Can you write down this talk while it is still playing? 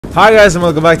Hi guys and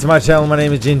welcome back to my channel. My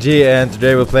name is Jin and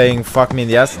today we're playing Fuck Me in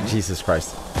the Ass. Jesus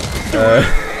Christ.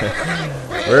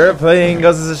 We're playing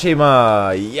Ghost of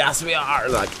Tsushima. Yes we are,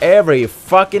 like every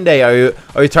fucking day. Are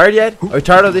you tired yet? Are you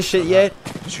tired of this shit yet?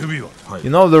 You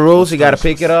know the rules, you gotta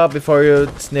pick it up before you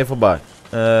sniff a butt.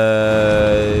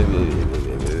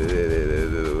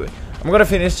 I'm gonna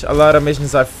finish a lot of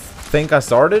missions I think I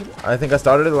started. I think I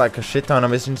started like a shit ton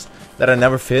of missions that I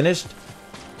never finished.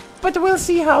 But we'll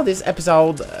see how this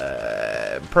episode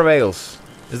prevails.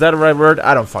 Is that the right word?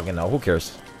 I don't fucking know. Who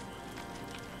cares?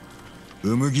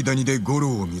 うむぎ谷でゴロ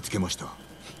を見つけました。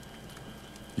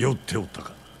酔っておった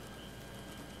か。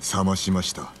覚ましま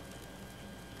した。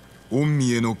御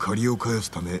身への借りを返す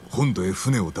ため本土へ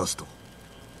船を出すと。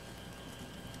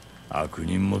悪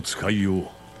人も使いよう。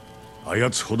あや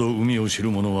つほど海を知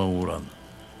る者はおらん。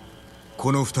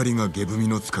この二人が下踏み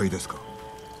の使いですか。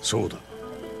そうだ。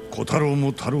小太郎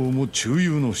も太郎も中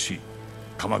庸の死。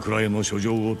鎌倉への書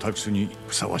状を託すに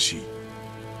ふさわしい。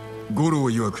五郎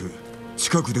曰く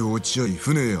近くで落ち合い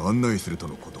船へ案内すると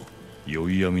のこと。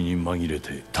宵闇に紛れ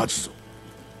て立つぞ。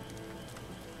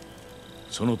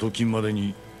その時まで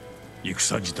に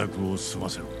戦支度を済ま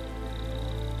せろ。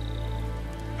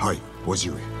はい、叔父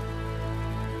上。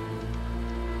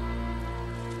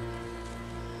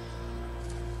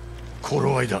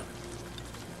頃合いだ。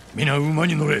皆馬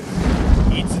に乗れ。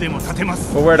いつでも立てま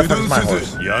す。 But where the fuck is my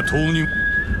horse? 野党に。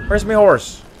Where's my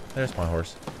horse? There's my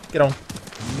horse. Get on.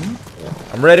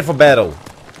 I'm ready for battle.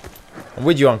 I'm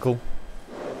with you, uncle.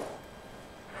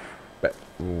 But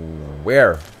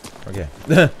where? Okay.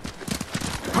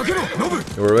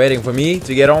 You were waiting for me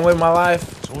to get on with my life?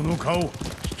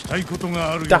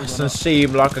 Doesn't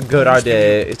seem like a good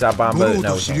idea. Is that bamboo?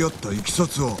 No.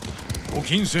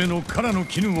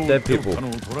 Dead people.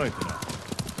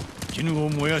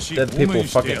 Dead people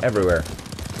fucking everywhere.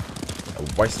 A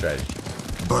white strategy.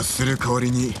 罰する代わり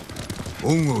に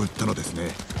恩を売ったのですね。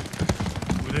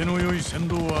腕の良い先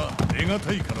導は得難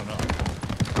いからな。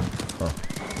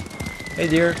Hey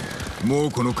dear. も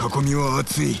うこの囲みは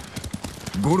熱い。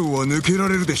ゴロは抜けら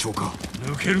れるでしょうか。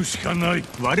抜けるしかない。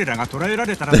我らが捕らえら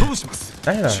れたらどうします。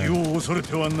血を恐れ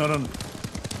てはならぬ。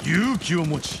勇気を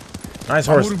持ち。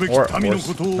Nice horse. 守るべき民の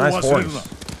ことを忘れるな。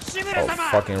Oh,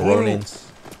 fucking Ronins.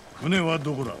 船は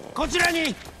どこだ。こちら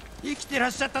に生きてら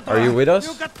っしゃったと。 Are you with us?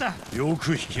 よ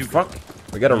く引き受け。Fuck.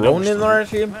 We got a Ronin on our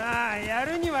team?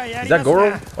 Is that Goro?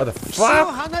 What the fuck?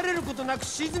 離れることなく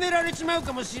沈められちまう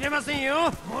かもしれません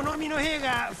よ。物見の兵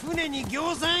が船に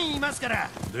行参いますから。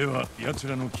では奴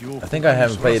らの気を。 I think I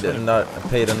haven't paid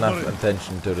enough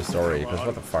attention to the story, because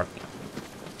what the fuck?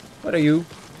 What are you?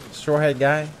 Strawhead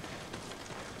guy?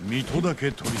 水戸だ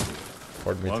け取り。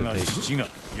我が父が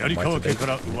槍川家か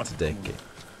ら奪った。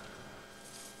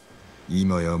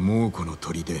今や猛虎の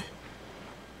砦。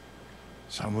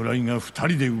侍が二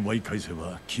人で奪い返せ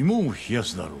ば肝を冷や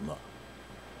すだろうな。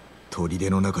砦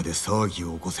の中で騒ぎ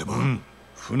を起こせば、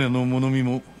船の物見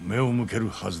も目を向ける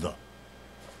はずだ。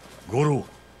五郎、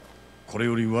これ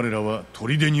より我らは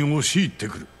砦に押し入って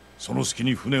くる。その隙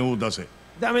に船を出せ。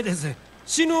ダメです。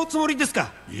死ぬおつもりです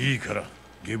か。いいから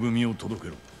下踏みを届け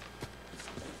ろ。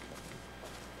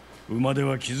馬で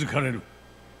は気づかれる。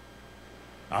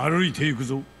歩いていく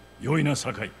ぞ。良いな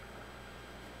酒井。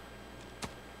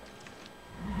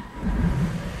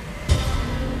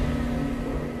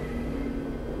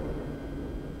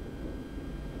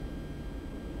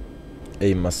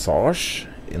A massage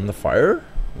in the fire?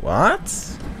 What?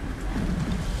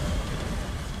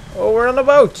 Oh, we're on the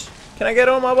boat. Can I get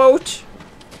on my boat?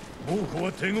 I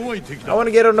want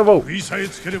to get on the boat.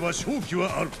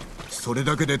 それ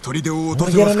だけで砦を I 落と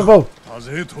want to せ get ま on す the か。 boat.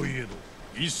 風といえど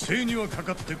一斉にはか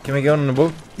かって Can we get on the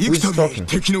boat? 幾 Who's 度 talking?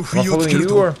 敵の Am 不 I 意をつけ following る you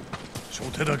と or? 初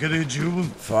手だけで十分。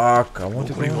 Fuck, I want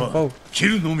to 残 go り on the は boat. 切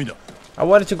るのみだ。 I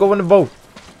wanted to go on the boat.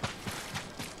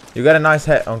 You got a nice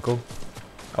hat, uncle.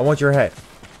 I want your hat.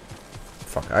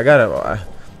 Fuck, I got a...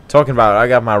 talking about, I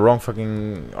got my wrong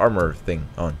fucking armor thing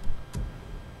on.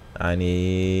 I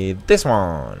need this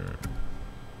one.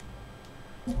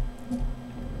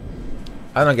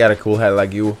 I don't got a cool hat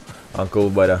like you, uncle,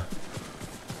 but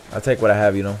I'll take what I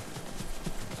have, you know.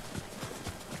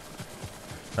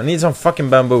 I need some fucking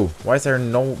bamboo. Why is there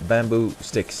no bamboo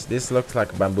sticks? This looks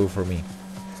like bamboo for me.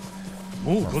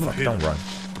 Oh, fuck, don't run.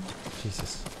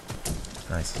 Jesus.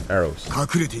 Nice. Arrows.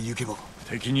 隠れて行けば。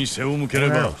敵に背を向けれ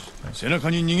ば背中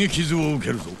に逃げ傷を受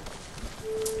けるぞ。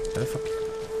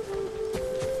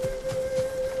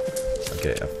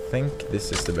 Okay, I think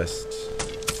this is the best.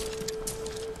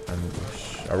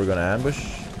 Ambush. Are we gonna ambush?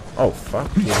 Oh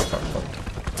fuck! Yeah, fuck.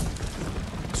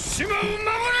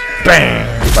 Bang!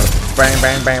 Bang!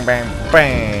 Bang! Bang! Bang!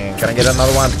 Bang! Can I get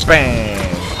another one? Bang!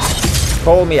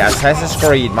 call me Assassin's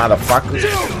Creed, motherfucker.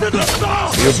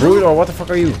 Are you brute or what the fuck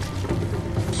are you?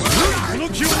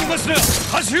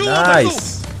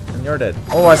 Nice. And you're dead.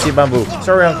 Oh, I see bamboo.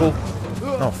 Sorry, uncle.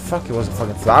 No, fuck, it was a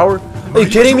fucking flower. Are you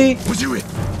kidding me?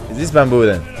 Is this bamboo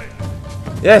then?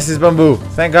 Yes, it's bamboo.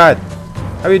 Thank God.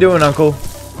 How you doing, uncle?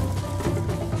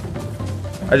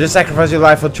 I just sacrificed your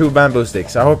life for 2 bamboo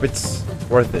sticks. I hope it's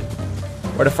worth it.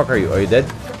 Where the fuck are you? Are you dead?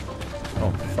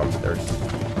 Oh, fuck,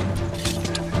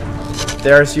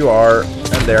 there's you are,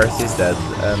 and there's he's dead,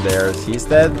 and there's he's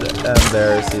dead, and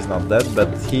there's he's not dead,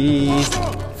 but he's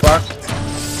fucked.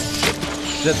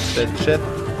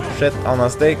 Shit on a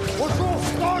stick.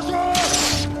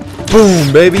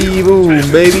 Boom, baby, boom,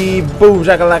 baby, boom,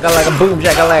 shakalaka, laka, boom,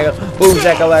 shakalaka, boom,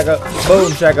 shakalaka,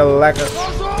 boom, shakalaka,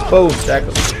 boom,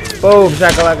 shakalaka, boom,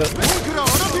 shakalaka.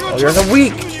 Oh, you're so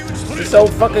weak. You're so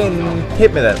fucking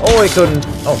hit me then. Oh, he couldn't.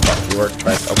 Oh, fuck, you were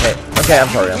fast. Okay, I'm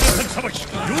sorry.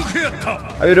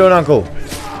 How you doing, uncle?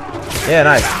 Yeah,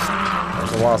 nice. That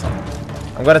was awesome.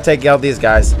 I'm gonna take out these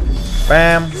guys.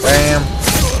 Bam, bam,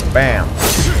 bam.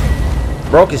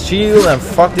 Broke his shield and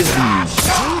fucked his bees.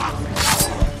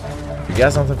 You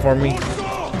got something for me?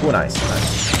 Oh, nice.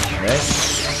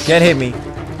 Nice. Can't hit me.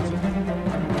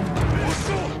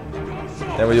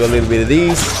 Then we do a little bit of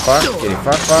these. Fuck. Get it.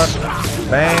 Fuck.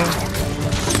 Bang.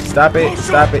 Stop it.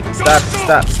 Stop.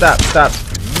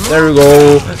 There we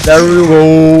go.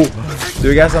 Do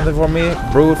you got something for me?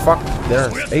 Brood, fuck.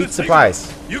 There's 8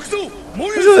 supplies.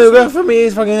 What you got for me?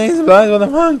 It's fucking 8 supplies. What the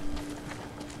fuck?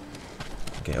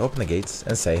 Okay, open the gates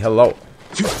and say hello.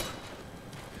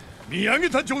 Because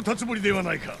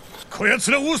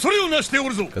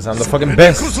I'm the fucking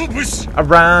best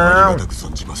around.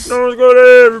 No one's gonna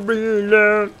ever bring you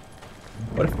down.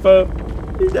 What the fuck?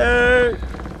 He's dead.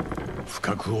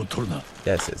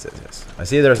 Yes. I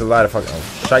see there's a lot of fucking. Oh,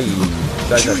 shy.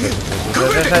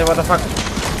 What the fuck?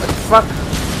 What the fuck?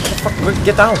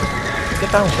 Get down.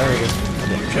 There we go.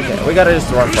 Okay, we gotta just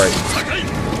run for it. Fuck.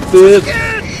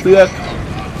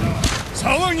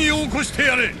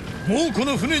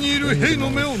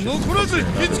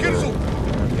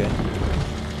 Okay.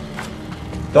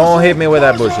 Don't hit me with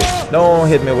that bullshit.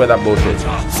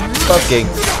 Fucking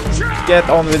get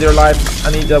on with your life. I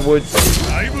need the wood.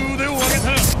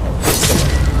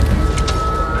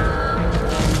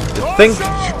 Think.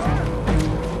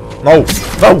 No.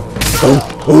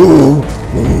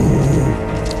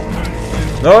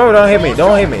 No, don't hit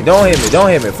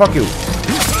me. Fuck you.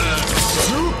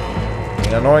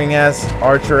 Annoying ass,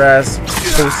 archer ass,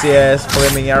 pussy ass,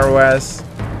 flaming arrow ass,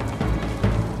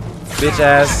 bitch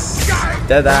ass,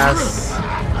 dead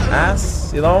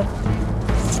ass, you know?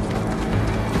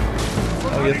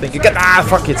 Oh, you think you get? Ah,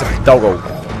 fuck! It's a doggo.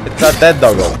 It's a dead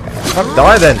doggo. Fuck,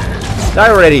 die then. Die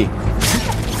already.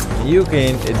 You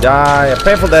can die a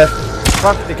painful death.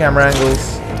 Fuck the camera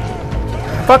angles.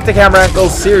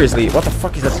 Seriously, what the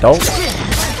fuck is that dog?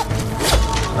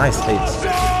 Nice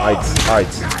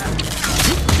hides.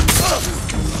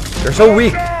 You're so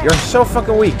weak. You're so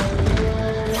fucking weak.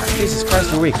 Jesus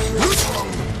Christ, you're weak.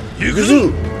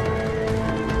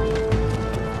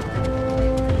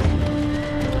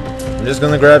 I'm just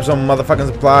gonna grab some motherfucking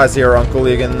supplies here, uncle.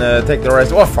 You can take the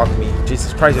rest. Oh, fuck me.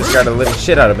 Jesus Christ, you scared the living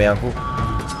shit out of me, uncle.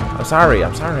 I'm sorry.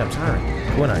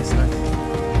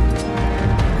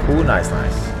 Cool, nice.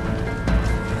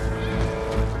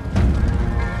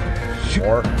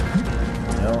 More.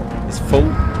 No, it's full.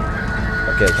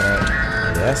 Okay, can I?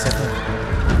 Yes, I think.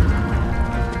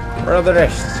 Where are the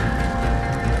rest?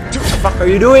 What the fuck are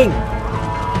you doing?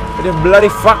 What the bloody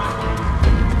fuck?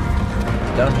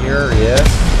 Down here, yes.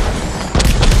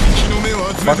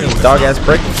 Fucking dog ass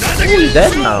prick. Oh, he's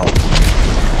dead now.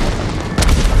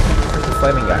 Where's the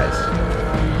flaming guys?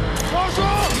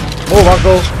 Move,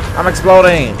 uncle. I'm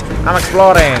exploding.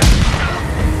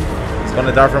 He's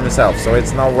gonna die from himself, so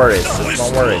it's no worries.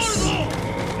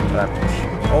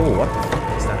 Oh, what the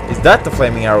fuck is that? Is that the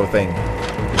flaming arrow thing?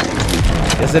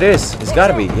 Yes, it is. It's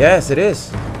gotta be. Yes, it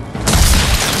is.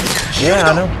 Yeah,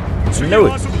 I know.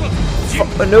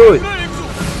 I knew it.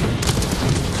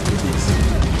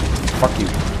 Fuck you.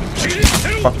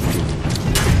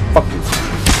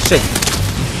 Shit.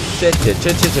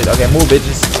 Okay, move,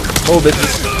 bitches.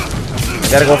 I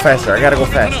gotta go faster.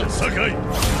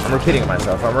 I'm repeating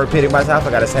myself.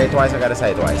 I gotta say it twice, you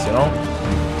know?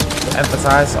 To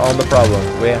emphasize on the problem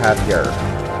we have here.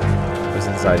 What's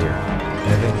inside here?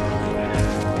 Anything?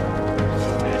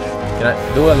 Can I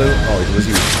do a little? Oh, it was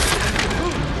you.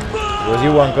 It was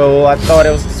you, uncle. I thought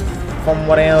it was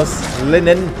someone else.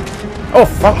 Linen. Oh,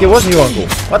 fuck, it wasn't you, uncle.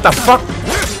 What the fuck?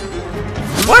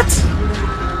 What?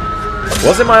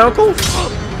 Was it my uncle?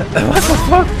 What the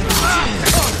fuck?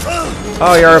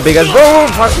 Oh, you're a big ass boom!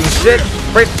 Fucking shit!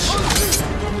 Bitch!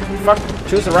 Fuck,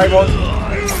 choose the right one.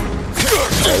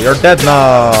 Oh, you're dead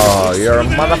now! You're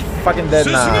motherfucking dead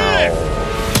now!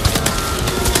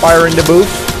 Fire in the booth!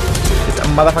 It's a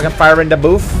motherfucking fire in the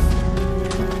booth!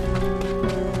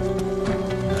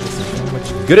 So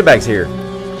much goodie bags here.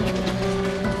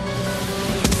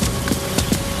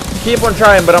 Keep on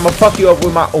trying, but I'm gonna fuck you up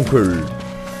with my uncle.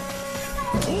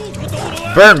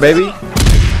 Burn, baby!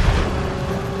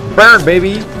 Burn,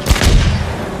 baby!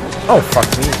 Oh, fuck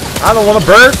me. I don't wanna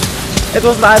burn! It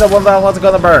wasn't I the one that was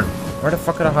gonna burn. Where the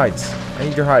fuck are the hides? I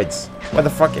need your hides. Why the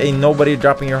fuck ain't nobody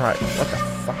dropping your hides? What the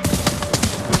fuck?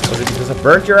 Was it because I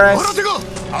burnt your ass?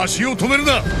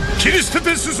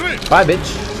 Bye,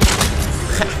 bitch.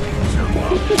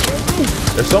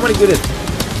 There's so many goodies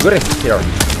here.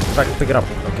 If I can pick it up.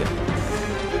 Okay.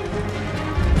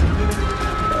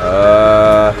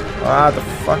 What the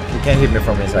fuck? You can't hit me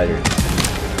from inside here.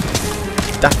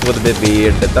 That would have been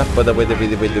weird. That would have been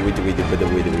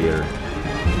weird.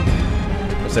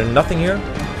 Was there nothing here?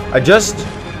 I just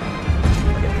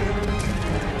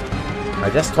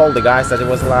told the guys that there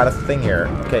was a lot of thing here.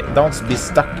 Okay, don't be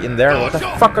stuck in there. What the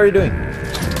fuck are you doing?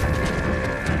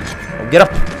 Oh, get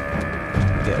up.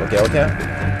 Okay.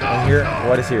 And here,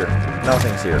 what is here?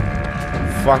 Nothing's here.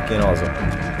 Fucking awesome.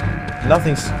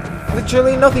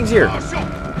 Literally nothing's here.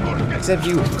 Except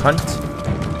you, cunt.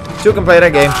 So you can play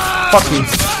that game. Fuck you.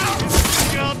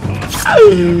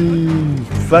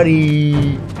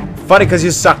 Funny. Funny because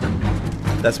you suck.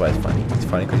 That's why it's funny. It's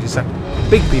funny because you suck.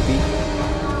 Big pee-pee.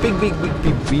 Big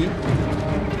pee-pee.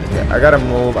 Okay, I gotta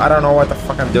move. I don't know what the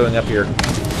fuck I'm doing up here.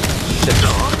 Shit.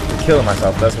 I'm killing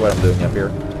myself. That's what I'm doing up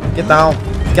here. Get down.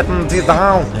 Get down.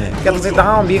 Get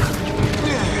down, bitch.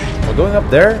 We're going up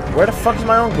there? Where the fuck is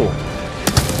my uncle?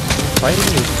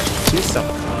 Fighting you. Piece of.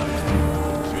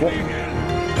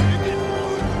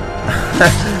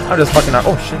 I'm just fucking out.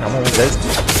 Oh shit, I'm almost dead.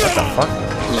 What the fuck?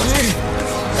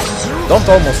 Don't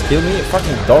almost kill me,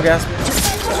 fucking dog ass.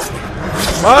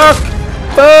 Fuck!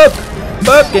 Fuck!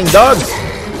 Fucking dogs!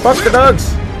 Fuck the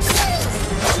dogs!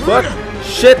 Fuck!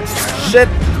 Shit! Shit!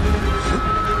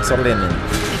 Some linen.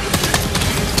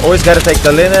 Always gotta take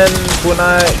the linen,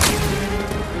 kunai.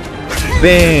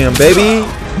 Bam, baby!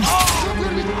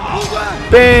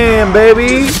 Bam,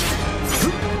 baby!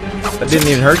 That didn't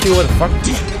even hurt you, what the fuck?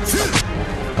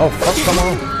 Oh fuck, come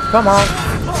on. Come on.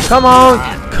 Come on.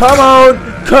 Come on.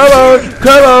 Come on.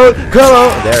 Come on. Come on.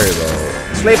 There you go.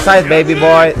 Sleep tight, baby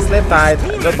boy. Sleep tight.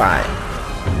 Goodbye.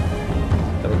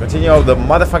 Then we continue over the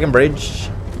motherfucking bridge.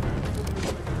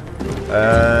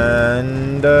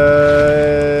 And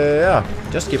yeah,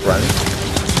 just keep running.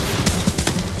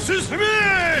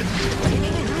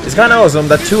 It's kinda awesome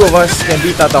that two of us can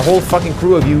beat out the whole fucking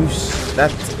crew of yous.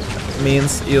 That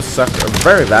means you suck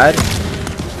very bad.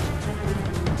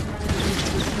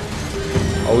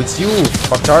 Oh, it's you,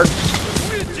 fucktard.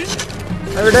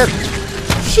 You're dead.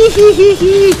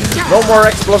 No more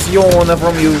explosion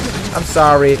from you. I'm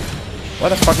sorry. What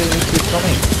the fuck is this keep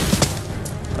coming?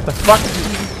 What the fuck?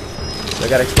 I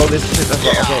gotta explode this shit as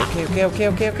well.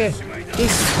 Okay.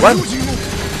 Jesus, run.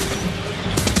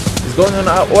 He's going on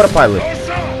autopilot.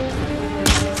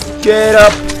 Get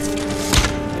up.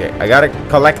 Okay, I gotta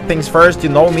collect things first. You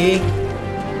know me.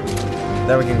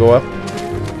 Then we can go up.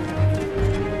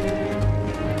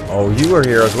 Oh, you were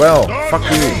here as well. Fuck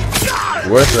you.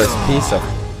 Worthless piece of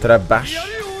trash.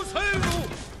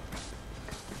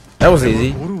 That was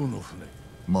easy.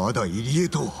 まだ入り江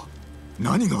と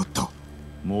何があった？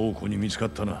猛虎に見つかっ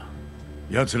たな。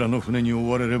奴らの船に追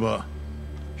われれば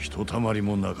ひとたまり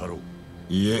もなかろう。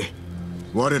いえ、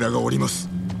我らがおります。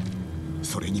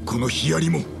それにこのヒアリ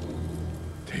も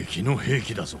敵の兵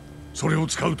器だぞ。それを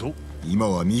使うと今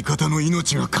は味方の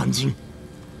命が肝心。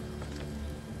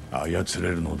操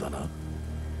れるのだな。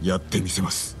やってみせま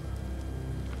す。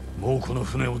もうこの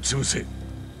船を潰せ。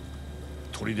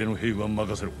砦の兵は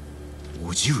任せろ。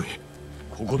おじ上。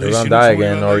ここ You're で gonna 死ぬ die つもり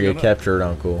again はな or い get がな。 captured,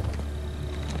 uncle.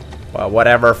 Well,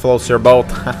 whatever floats your boat.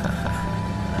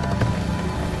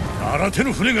 新手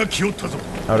の船が来よったぞ。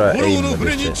 How do I フォロー aim の with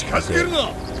船 this に shit? 近づける Okay. な。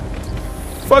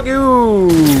 Fuck you!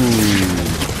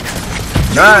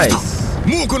 Nice!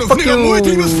 もうこの Fuck 船が燃え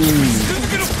ています。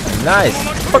 Nice!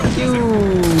 Fuck you!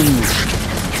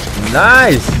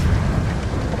 Nice!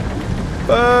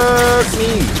 Fuck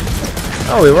me!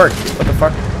 Oh, it worked. What the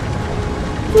fuck?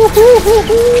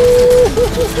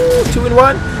 2 in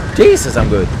 1? Jesus, I'm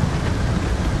good.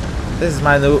 This is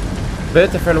my new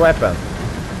beautiful weapon.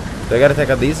 Do I gotta take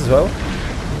out these as well?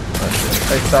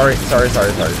 Hey, sorry.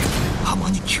 浜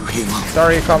に急兵が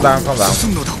Sorry, calm down. 進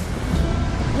むのだ。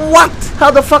 What?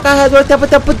 How the fuck I had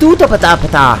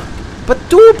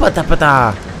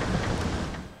Patupatapata.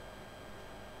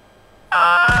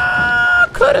 Ah,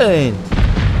 couldn't.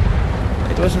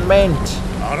 It wasn't meant.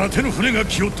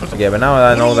 Okay, but now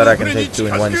I know that I can take 2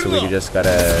 in 1, so we just gotta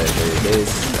do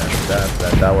this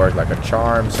and that worked like a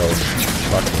charm, so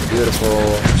fucking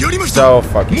beautiful. So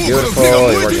fucking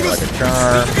beautiful, it's working like a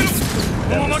charm.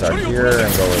 Then we start here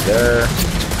and go over there.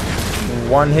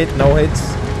 1 hit, no hits.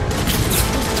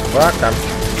 Fuck, I'm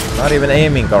not even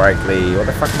aiming correctly. What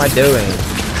the fuck am I doing?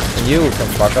 You can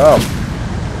fuck up.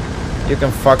 You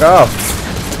can fuck up.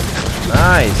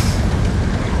 Nice.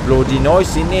 Bloody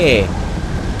noise in here.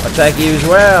 Attack you as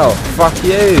well. Fuck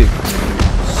you.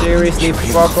 Seriously,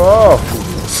 fuck off.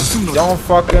 Don't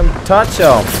fucking touch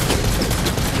him.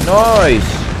 Nice.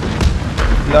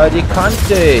 Bloody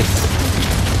cunties.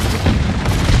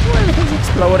 Everything's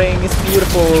exploding. It's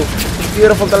beautiful. It's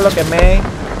beautiful to look at, man.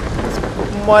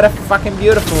 It's motherfucking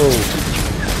beautiful.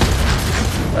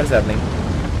 What is happening?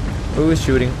 Who is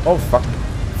shooting? Oh, fuck.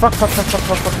 Fuck.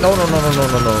 No. No.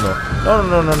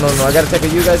 I gotta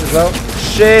take you guys as well.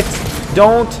 Shit.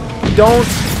 Don't.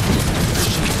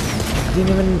 I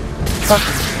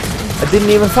didn't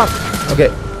even fuck. Okay.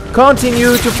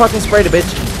 Continue to fucking spray the bitch.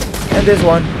 And this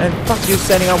one. And fuck you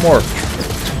sending out more.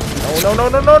 No.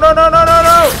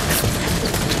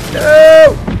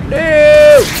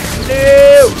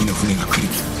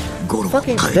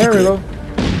 Fucking, there we go.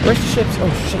 Where's the ships?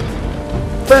 Oh shit.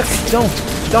 Fuck,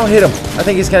 don't hit him. I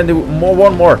think he's gonna do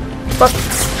one more. Fuck,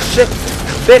 shit,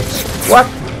 bitch. What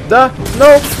the?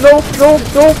 No.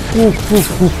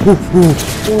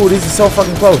 Ooh, this is so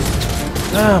fucking close.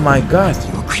 Oh my god.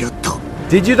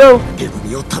 Did you though?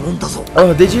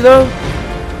 Oh, did you though?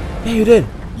 Yeah, you did.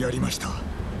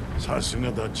 さす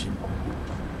がだジン。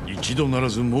一度なら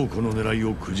ずもうこの狙い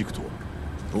をくじくとは。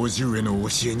叔父上の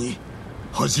教えに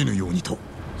恥じぬようにと。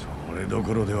それど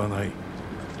ころではない。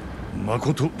ま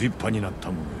こと立派になった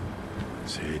ものよ。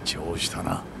成長した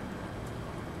な。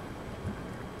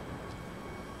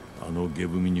あの下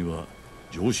踏みには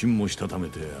上心もしたため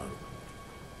てある。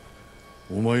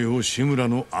お前を志村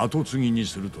の跡継ぎに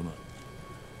するとな。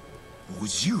叔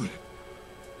父上。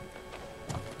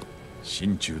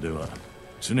心中では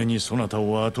常にそなた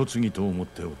を跡継ぎと思っ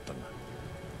ておったが、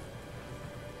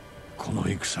この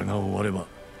戦が終われば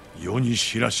世に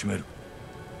知らしめる。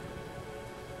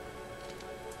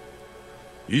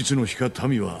いつの日か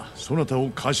民はそなたを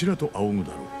頭と仰ぐ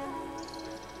だろ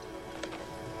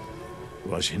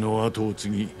う。わしの後を継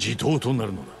ぎ地頭とな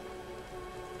るのだ。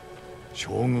将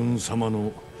軍様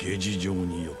の下事情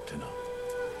によってな。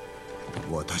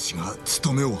私が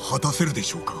務めを果たせるで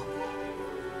しょうか。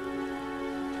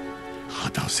果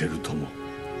たせるとも。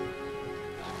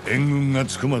援軍が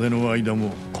着くまでの間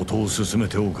も事を進め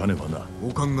ておかねばな。お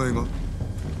考えが。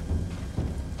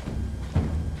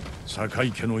坂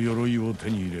井家の鎧を手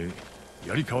に入れ、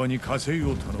槍川に加勢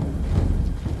を頼む。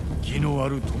義のあ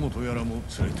る友とやらも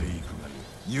連れて行くがい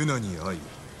い。ユナに会い、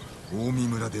近江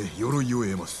村で鎧を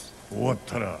得ます。終わっ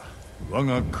たら我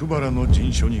が久原の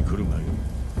陣所に来るがよ。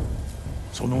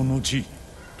その後、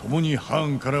共に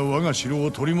藩から我が城を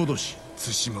取り戻し、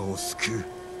対馬を救う。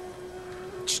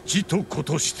父と子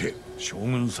として将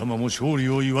軍様も勝利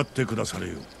を祝ってくだされ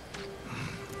よ。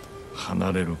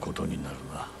離れることになる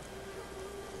な。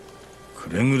く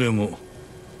れぐれも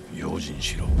用心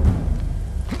しろ。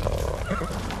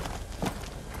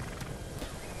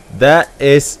That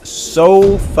is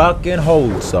so fucking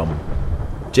wholesome.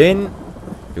 Jin,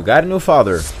 you got a new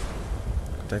father.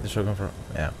 Protect the shogun from...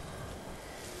 Yeah.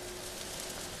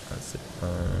 That's it.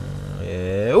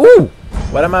 Yeah. Ooh!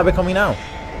 What am I becoming now?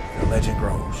 The legend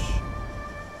grows.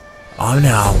 I'm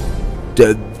now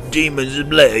the Demon's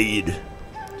Blade.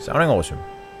 Sounding awesome.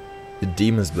 The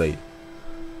Demon's Blade.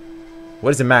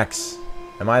 What is the max?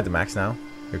 Am I at the max now?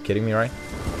 You're kidding me, right?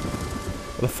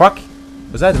 What the fuck?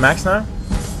 Was I at the max now?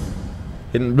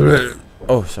 Hidden blade.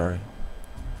 Oh, sorry.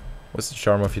 What's the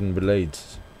charm of hidden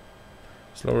blades?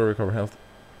 Slower recover health.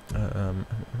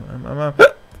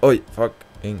 Oh,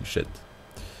 fucking shit.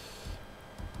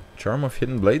 Charm of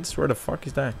hidden blades? Where the fuck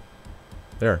is that?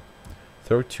 There.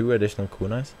 Throw 2 additional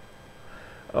kunais.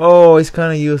 Oh, it's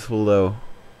kind of useful though.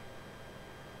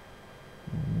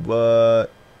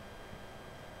 But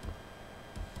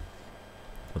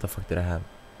what the fuck did I have?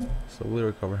 Slowly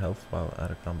recover health while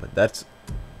out of combat. That's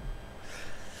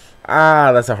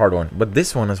a hard one. But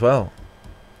this one as well.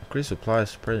 Increase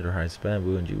supplies, predator hides,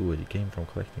 bamboo, and wood you came from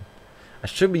collecting. I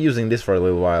should be using this for a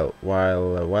little while.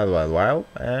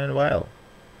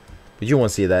 But you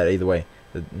won't see that either way.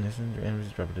 The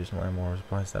enemies drop additional ammo or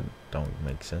supplies that don't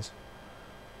make sense.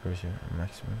 Where's your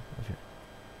maximum? Okay.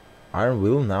 Iron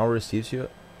Will now receives you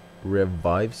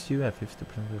revives you at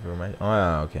 50% of your mind. Oh,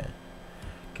 yeah, okay.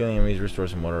 Killing enemies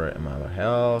restores a moderate amount of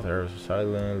health. Arrows are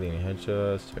silent, leading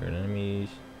headshots, target enemies.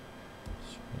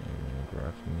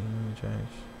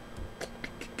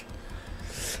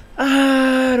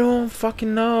 I don't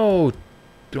fucking know.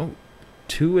 Don't.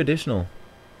 2 additional.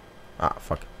 Ah,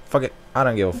 fuck. Fuck it. I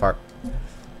don't give a fuck.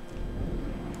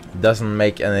 Doesn't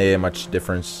make any much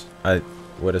difference, I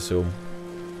would assume.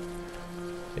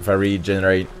 If I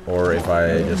regenerate or if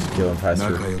I just kill him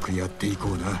faster. Fuck,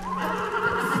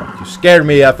 you scared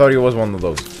me. I thought he was one of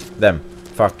those. Them.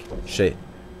 Fuck. Shit.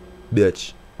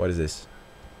 Bitch. What is this?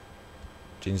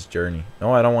 Jin's journey.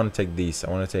 No, I don't want to take these. I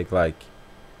want to take like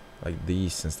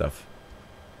these and stuff.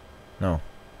 No.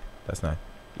 That's not.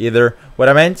 Either what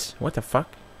I meant. What the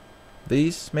fuck?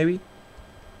 These maybe?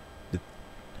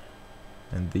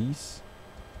 And these?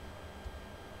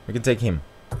 We can take him.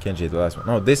 Kenji, the last one.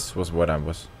 No, this was what I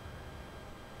was.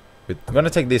 But I'm gonna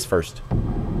take this first.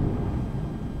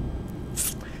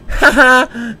 Haha!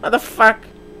 What the fuck?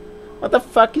 What the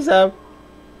fuck is up?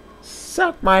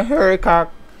 Suck my hairy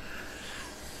cock.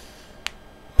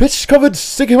 Bitch covered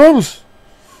sticky mums.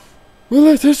 Will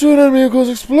like this to an enemy cause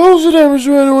explosive damage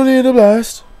to anyone in the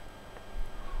blast.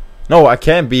 No, I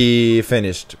can't be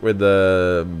finished with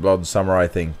the Blood Samurai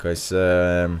thing, because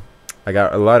I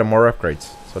got a lot of more upgrades.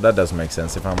 So that doesn't make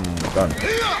sense if I'm done.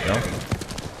 You know?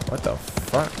 What the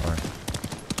fuck?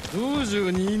 Go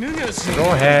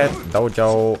ahead,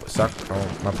 Dojo, suck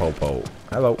on my popo.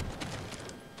 Hello.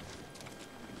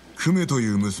 クメと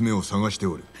いう娘を探して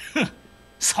おる。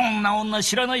そんな女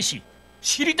知らないし、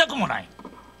知りたくもない。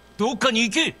どっかに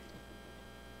行け。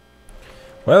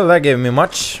Well, that gave me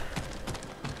much.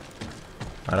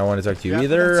 I don't want to talk to you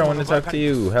either. I want to talk to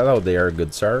you. Hello there,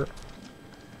 good sir.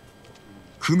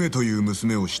 クメという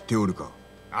娘を知っておるか？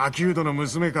アキュートの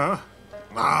娘か？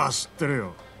まあ知ってる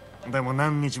よ。でも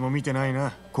何日も見てない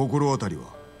な。心当たりは？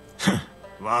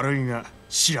悪いが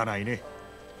知らないね。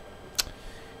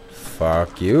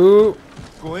Fuck you.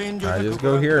 I just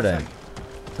go here then.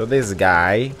 So this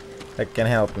guy that can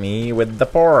help me with the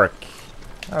pork.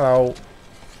 Hello.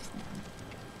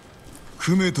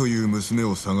 クメという娘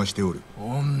を探しておる。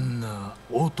女、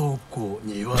男、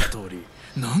鶏、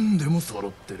何でも揃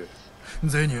ってる。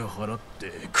銭を払っ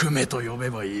てクメと呼べ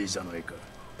ばいいじゃないか。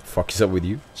The fuck is up with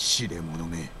you? 知れ者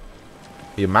め。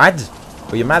Are you mad?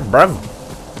 Are you mad, bruv?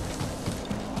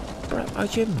 Bro,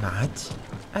 are you mad?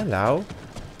 Hello.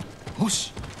 も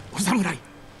し、お侍、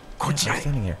こちらへ。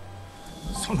Standing here.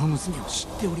 その娘を知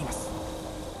っております。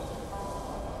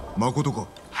誠か？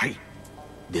はい。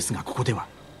ですがここでは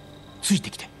ついて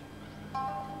きて。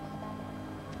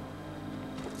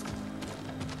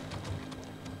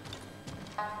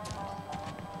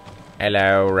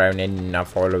Hello, Ronin. I'll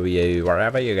follow you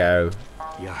wherever you go.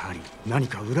 やはり何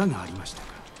か裏がありましたか。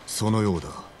そのようだ。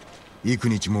幾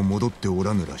日も戻ってお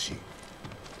らぬらしい。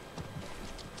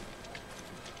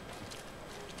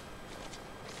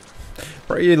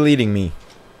Where are you leading me?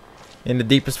 In the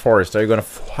deepest forest? Are you gonna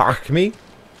fuck me?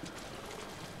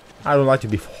 I don't like to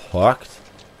be fucked.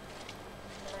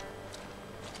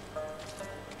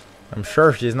 I'm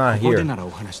sure she's not here. Oh,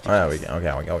 yeah, we can.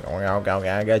 Okay.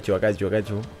 I got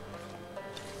you.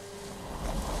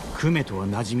 クメとは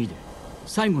馴染みで、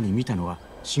最後に見たのは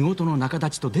仕事の仲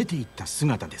立ちと出て行った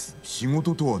姿です。仕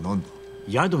事とは何だ？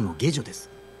宿の下女で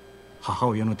す。母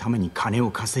親のために金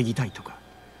を稼ぎたいとか、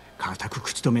固く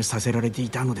口止めさせられてい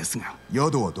たのですが。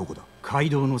宿はどこだ？街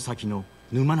道の先の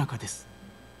沼中です。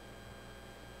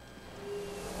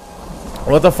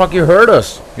What the fuck you heard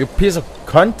us? You piece of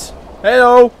cunt!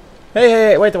 Hello!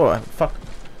 Hey, wait, fuck.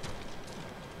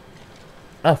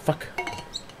 Oh, fuck.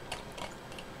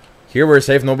 Here we're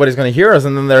safe, nobody's gonna hear us,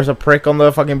 and then there's a prick on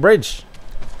the fucking bridge.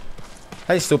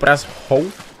 Hey, stupid ass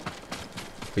hoe.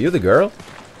 Are you the girl?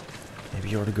 Maybe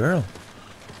you're the girl.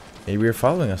 Maybe you're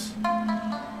following us.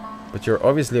 But you're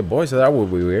obviously a boy, so that would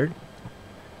be weird.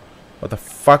 What the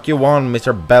fuck you want,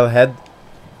 Mr. Bellhead?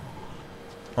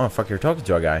 Oh, fuck, you're talking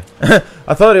to a guy.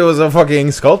 I thought it was a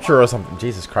fucking sculpture or something.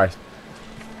 Jesus Christ.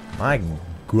 My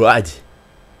god.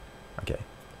 Okay.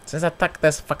 Since I took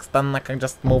this fuck's done, I can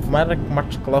just move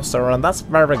much closer, and that's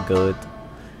very good.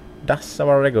 That's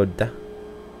very good.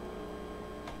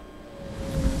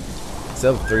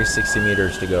 Still 360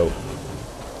 meters to go.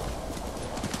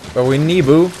 But we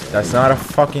Nibu. That's not a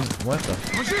fucking... What the...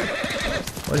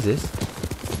 What is this?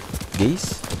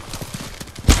 Geese?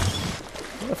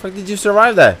 How the fuck did you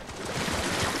survive that?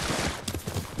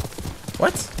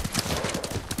 What?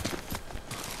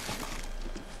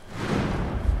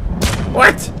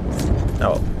 What?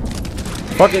 No.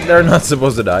 Fuck it, they're not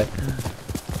supposed to die.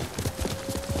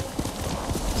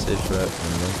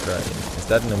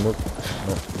 that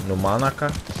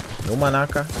Numanaka?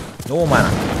 Numanaka?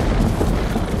 Numanaka.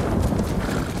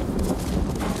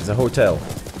 It's a hotel.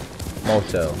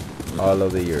 Motel. All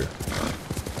of the year.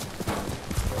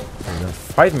 They're gonna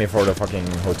fight me for the fucking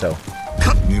hotel.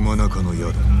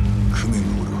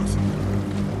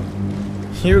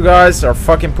 You guys are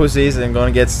fucking pussies and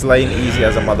gonna get slain easy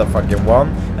as a motherfucking 1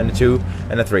 and a 2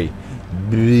 and a 3.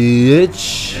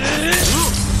 Bitch.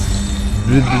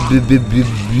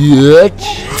 Bitch.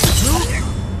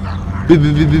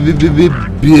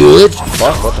 Bitch.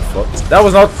 Fuck, what the fuck? That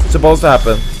was not supposed to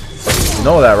happen. You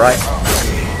know that, right?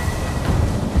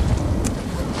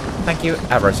 Thank you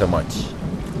ever so much.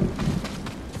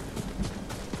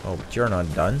 Oh, but you're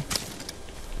not done.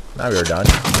 Now you're done.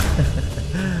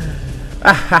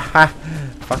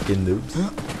 Fucking noobs.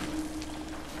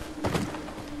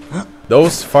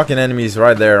 Those fucking enemies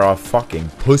right there are fucking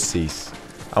pussies.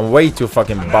 I'm way too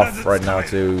fucking buff right now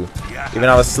to even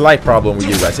have a slight problem with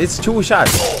you guys. It's 2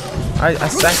 shots. I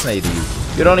assassinated you.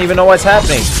 You don't even know what's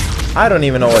happening. I don't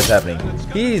even know what's happening.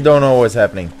 He don't know what's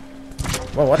happening.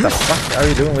 Well, what the fuck are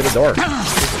you doing with the door?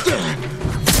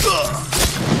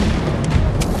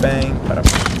 Bang, bada,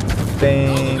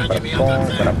 bang, bada, boom,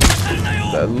 bada.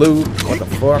 The loop, what the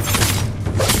fuck?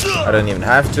 I don't even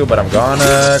have to, but I'm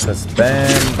gonna, cause bang,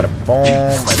 bada, boom,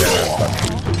 and then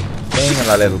bang, and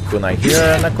a little kunai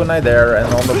here, and a kunai there,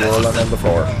 and on the wall, and on the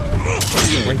floor.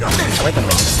 Wait a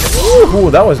minute.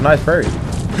 Ooh, that was nice parry.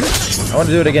 I want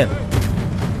to do it again.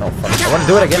 No, fuck. I want to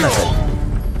do it again, I said.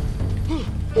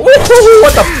 Ooh,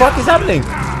 what the fuck is happening?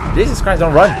 Jesus Christ,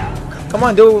 don't run. Come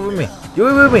on, do it with me. Do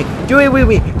it with me. Do it with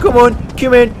me. Come on.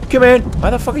 Come in. Come in. Why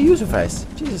the fuck are you so fast?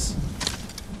 Jesus.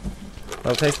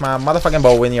 Well, take my motherfucking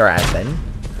bow in your ass then.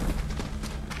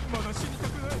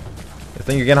 You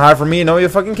think you can hide from me? No, you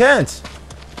fucking can't.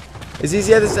 It's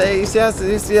easy as easy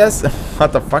as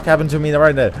what the fuck happened to me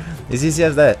right there? It's easy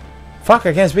as that. Fuck,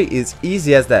 I can't speak. It's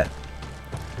easy as that.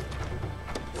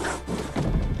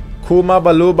 Kuma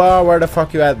Baluba, where the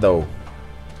fuck you at though?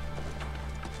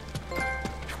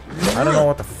 I don't know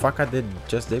what the fuck I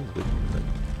just did with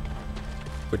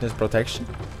witness protection.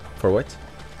 For what?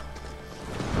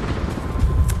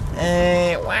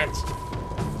 What?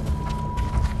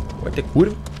 What the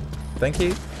kuru? Thank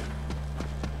you.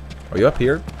 Are you up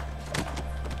here?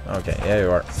 Okay, yeah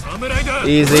you are.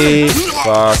 Easy,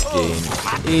 fucking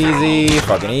easy,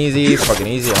 fucking easy, fucking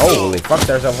easy. Holy fuck,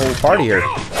 there's a whole party here.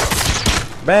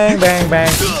 Bang, bang,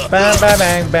 bang, bang, bang,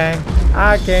 bang, bang.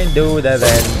 I can't do that,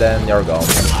 then you're gone.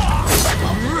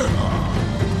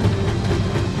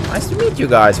 Nice to meet you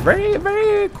guys. Very,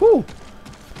 very cool.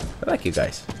 I like you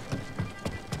guys.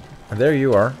 And there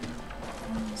you are.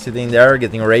 Sitting there,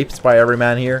 getting raped by every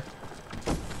man here.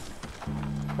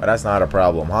 But that's not a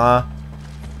problem, huh?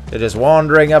 You're just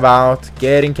wandering about,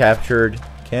 getting captured.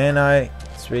 Can I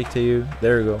speak to you?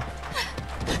 There you go.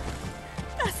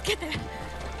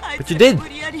 But you did!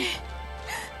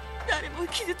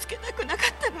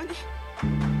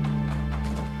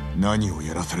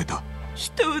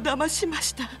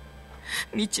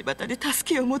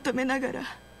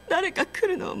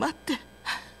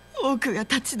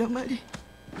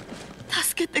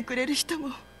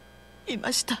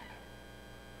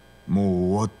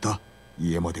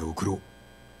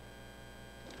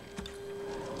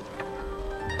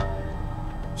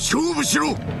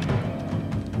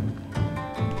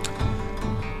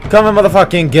 Come and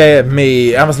motherfucking get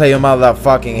me. I'ma slay you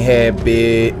motherfucking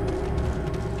heavy.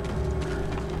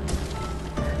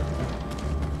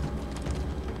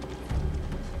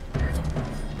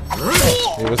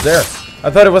 It was there. I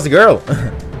thought it was a girl.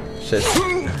 Shit.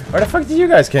 Where the fuck did you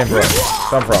guys come from?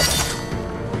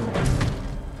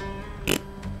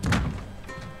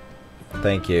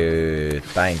 Thank you.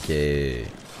 Thank you.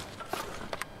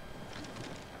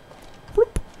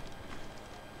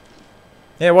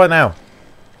 Yeah, what now?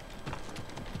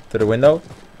 To the window?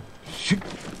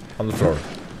 On the floor.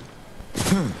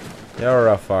 You're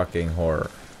a fucking whore.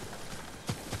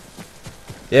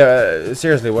 Yeah,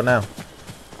 seriously, what now?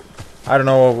 I don't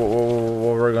know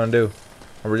what we're gonna do.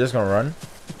 Are we just gonna run?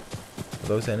 Are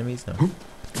those enemies? No.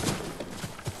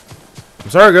 I'm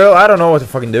sorry, girl. I don't know what to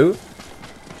fucking do.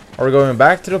 Are we going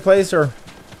back to the place or?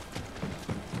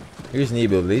 Here's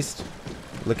Nebu at least.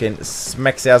 Looking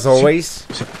smexy as always.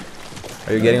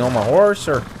 Are you getting on my horse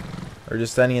or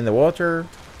just standing in the water?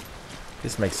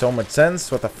 This makes so much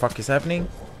sense. What the fuck is happening?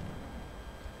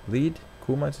 Lead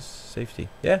Kuma to safety.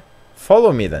 Yeah.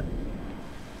 Follow me then.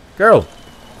 Girl.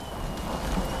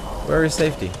 Where is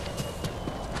safety?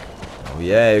 Oh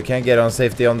yeah, you can't get on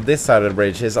safety on this side of the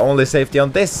bridge. It's only safety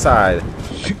on this side.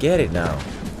 I get it now.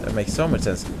 That makes so much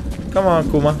sense. Come on,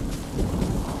 Kuma.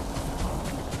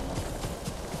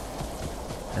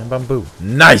 bamboo.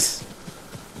 Nice!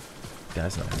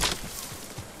 That's nice.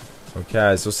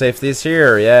 Okay, so safety is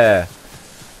here, yeah.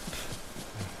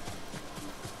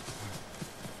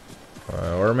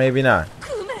 Or maybe not.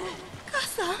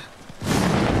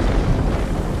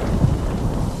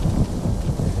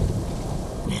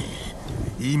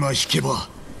 今引けば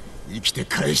生きて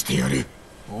返してやる。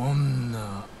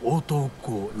女、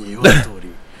男、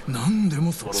鶏、何で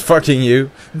も揃っ It's てる。 fucking you.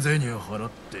 銭を払っ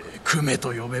てクメ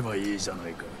と呼べばいいじゃな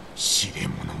いか。試練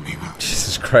者目が。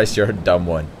 Jesus Christ, you're a dumb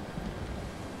one.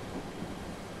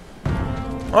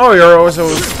 Oh, you're also...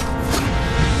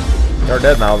 You're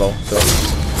dead now, though, so...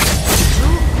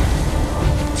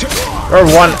 You're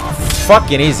one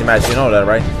fucking easy match, you know that,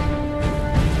 right?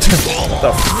 What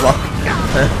the fuck?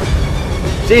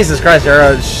 Jesus Christ, you're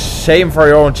a shame for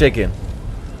your own chicken.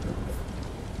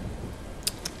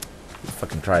 You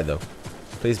fucking tried, though.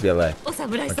 Please be alive. お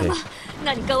侍様、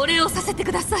何かお礼をさせて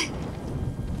ください。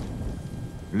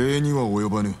礼には及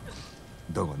ばぬ。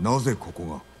だがなぜここ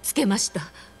が。つけました。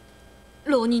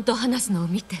浪人と話すのを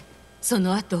見て、そ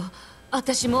の後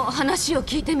私も話を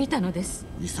聞いてみたのです。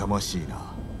勇ましいな。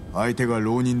相手が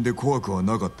浪人で怖くは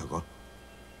なかったか。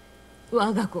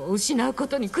我が子を失うこ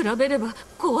とに比べれば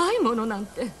怖いものなん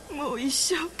て。もう一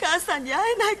生母さんに会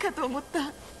えないかと思っ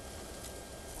た。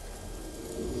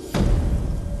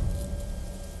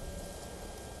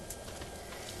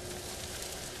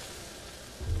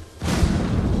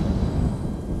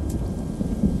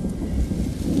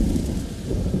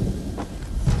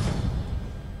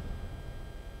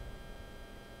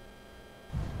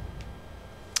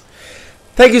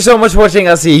Thank you so much for watching.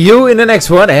 I'll see you in the next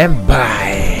one, and bye.